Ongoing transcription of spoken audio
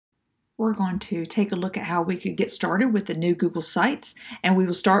We're going to take a look at how we could get started with the new Google Sites, and we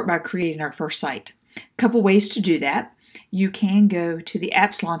will start by creating our first site. A couple ways to do that. You can go to the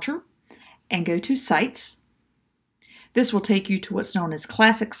Apps Launcher and go to Sites. This will take you to what's known as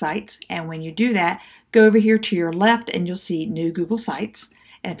Classic Sites, and when you do that, go over here to your left and you'll see New Google Sites,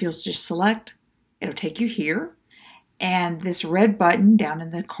 and if you'll just select, it'll take you here, and this red button down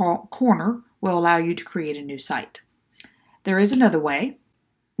in the corner will allow you to create a new site. There is another way.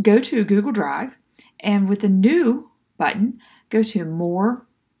 Go to Google Drive, and with the New button, go to More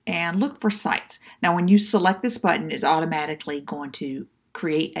and look for Sites. Now when you select this button, it's automatically going to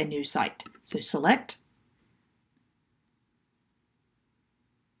create a new site. So select,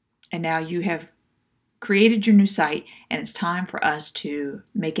 and now you have created your new site, and it's time for us to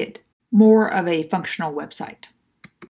make it more of a functional website.